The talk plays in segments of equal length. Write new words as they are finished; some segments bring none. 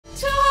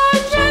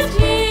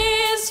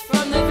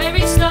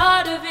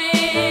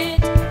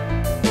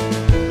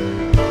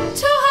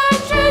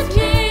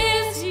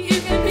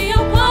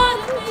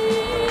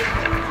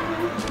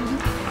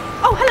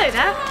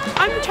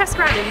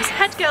Francesca Adams,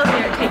 head girl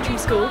here at Caterham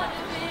School.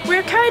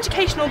 We're a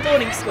co-educational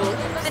boarding school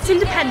that's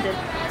independent,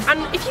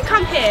 and if you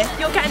come here,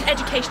 you'll get an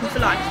education for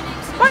life.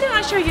 Why don't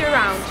I show you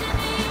around?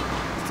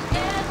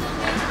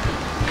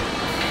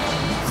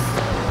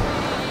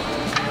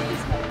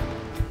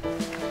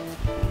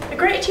 A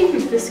great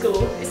achievement for the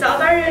school is that our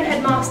very own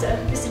headmaster,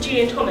 Mr.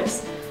 Julian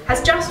Thomas,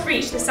 has just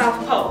reached the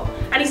South Pole,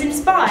 and he's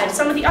inspired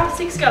some of the upper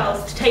 6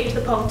 girls to take to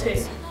the pole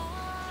too.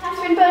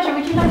 Catherine Berger,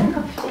 would you like a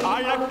cup of tea?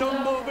 I like to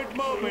move it.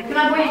 Can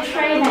I wear a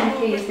tray then,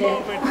 please, dear? I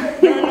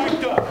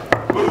like to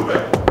move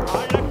it.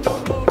 I like to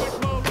move it.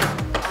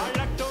 I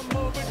like to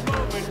move it.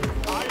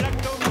 I like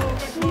to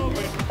move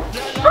it.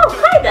 Oh,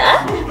 hi there.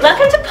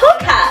 Welcome to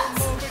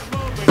Polecats.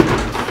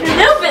 You're a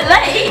little bit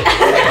late.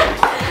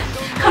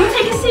 Come and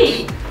take a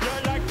seat.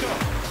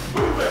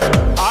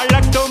 I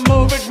like to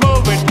move it.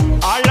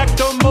 I like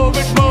to move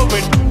it.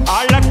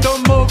 I like to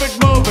move it.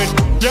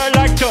 You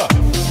like to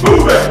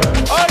move it.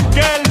 All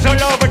girls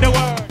all over the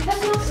world.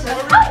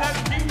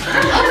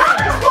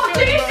 What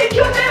do you think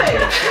you're doing?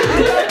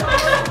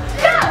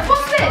 Dad,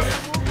 what's this?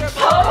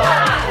 Come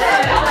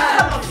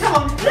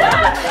on.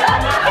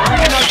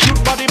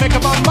 Cute body make a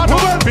man.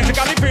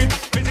 Physically fit.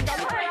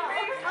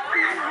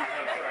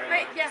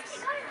 Wait, yes.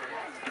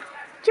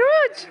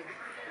 George!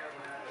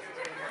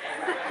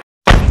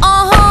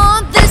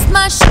 This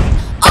my shit.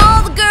 All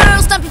the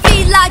girls stomp your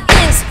feet like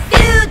this.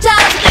 Few times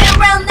I've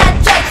been around that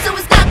track, so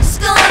it's not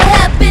just gonna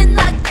happen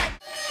like that.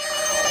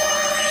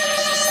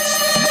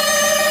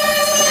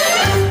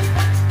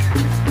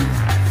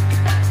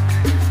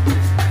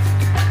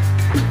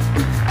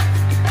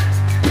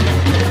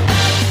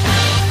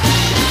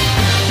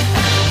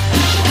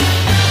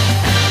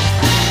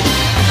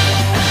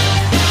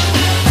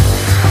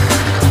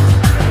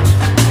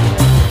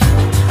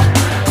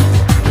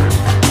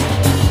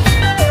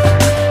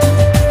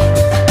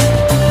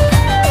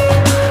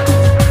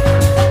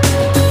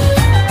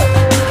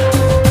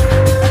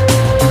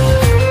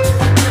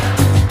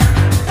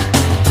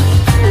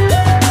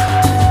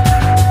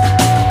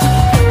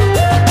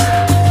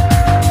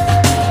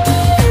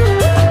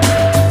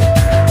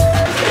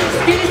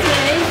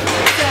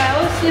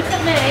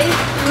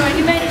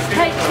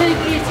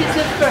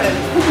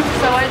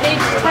 So I need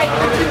to take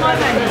them to my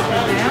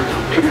manager now.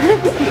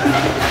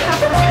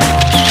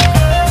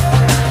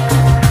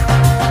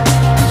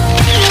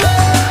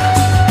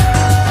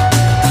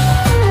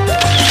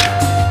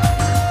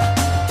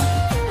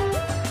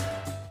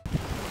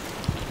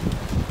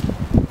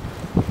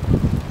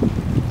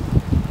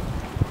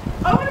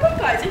 Oh my god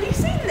guys, have you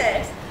seen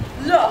this?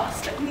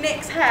 Lost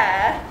Nick's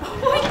hair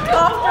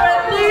after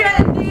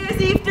a New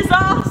Year's Eve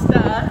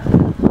disaster.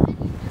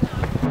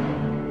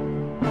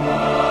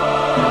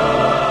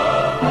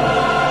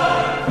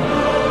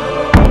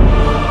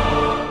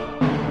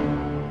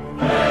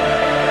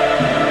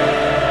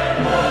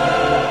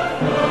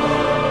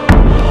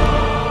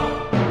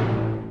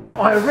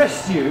 I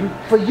arrest you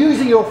for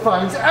using your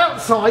phones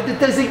outside the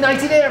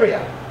designated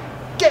area.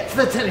 Get to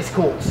the tennis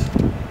courts.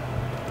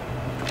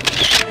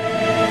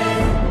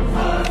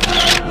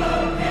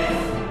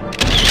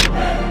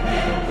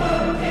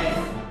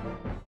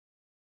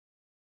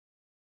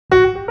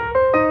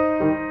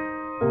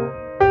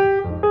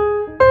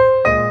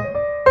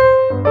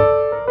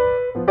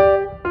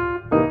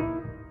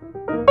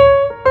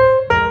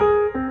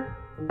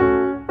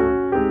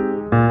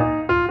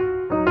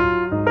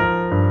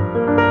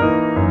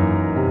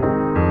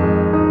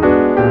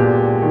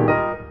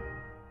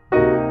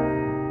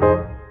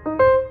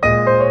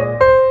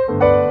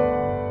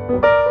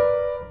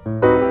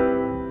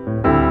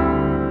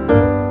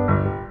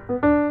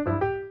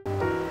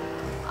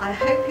 I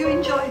hope you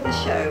enjoyed the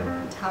show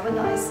and have a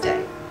nice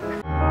day.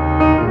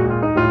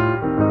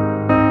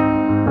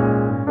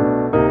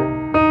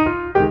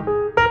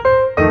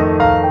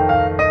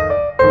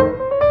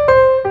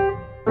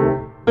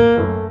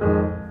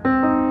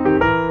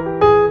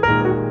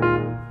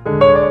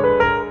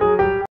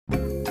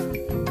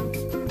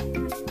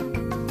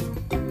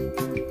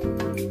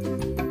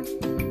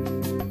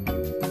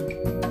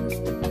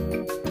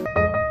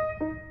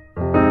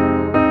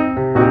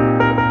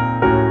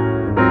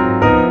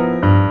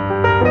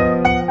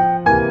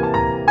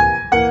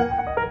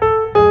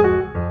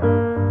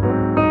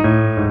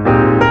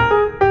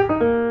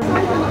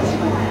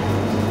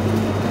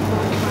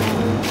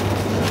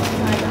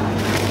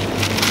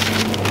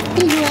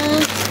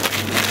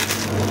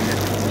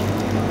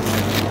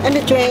 And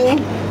a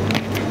drink.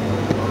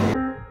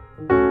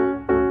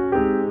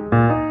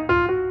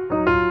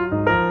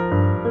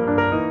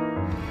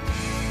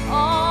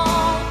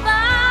 All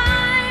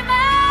by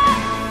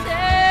myself.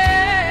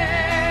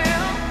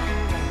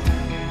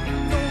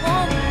 Don't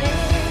wanna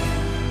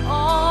live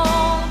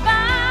all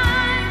by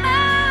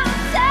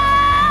myself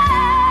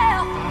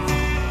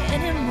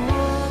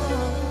anymore.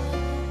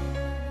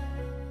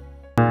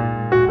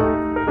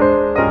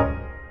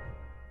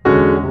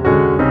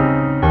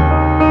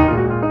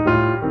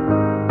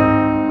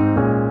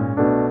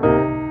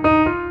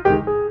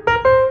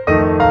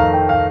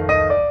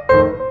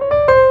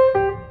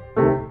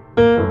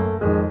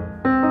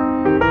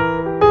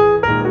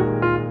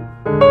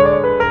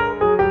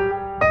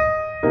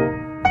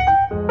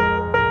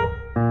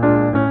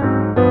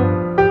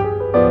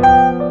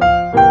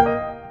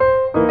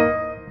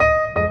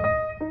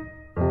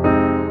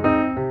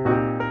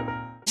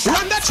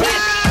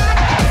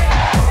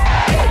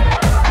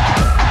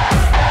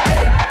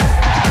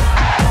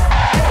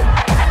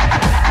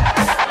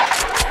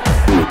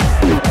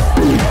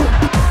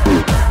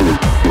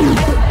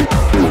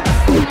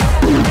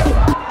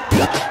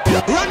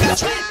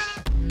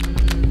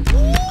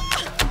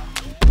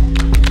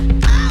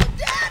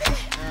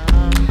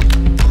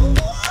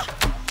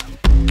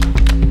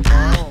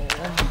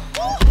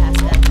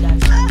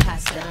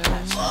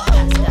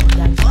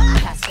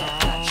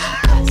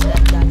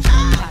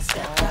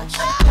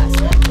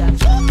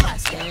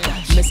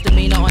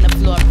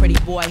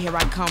 here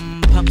I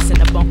come. Pumps in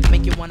the bump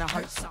make you wanna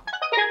hurt some.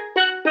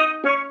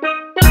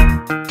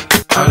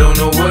 I don't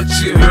know what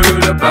you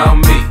heard about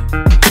me.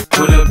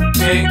 Put up,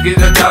 can't get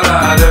 $1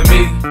 out of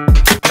me.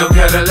 No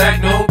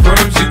Cadillac, no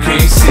perms, you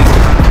can't see.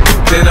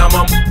 Then I'm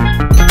a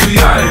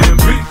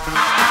B.I.M.B.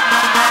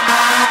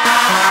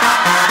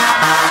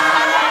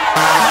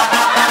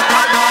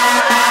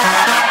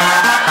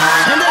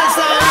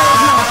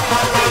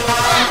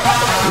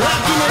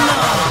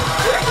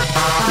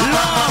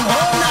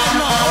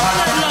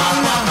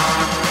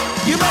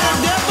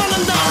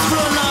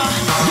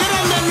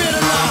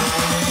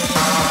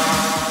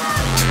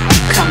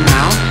 Come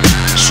now,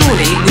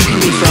 surely we can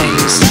be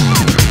friends.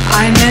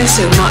 I know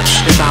so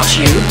much about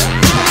you.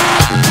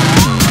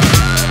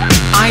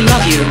 I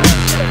love you.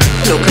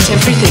 Look at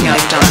everything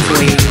I've done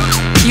for you.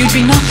 You'd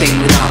be nothing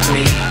without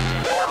me.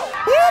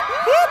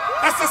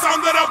 That's the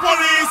sound of the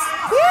police.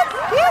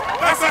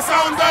 That's the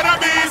sound of the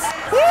beast.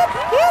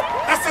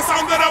 That's the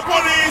sound of the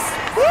police.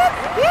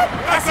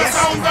 That's the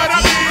sound of the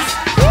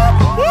beast.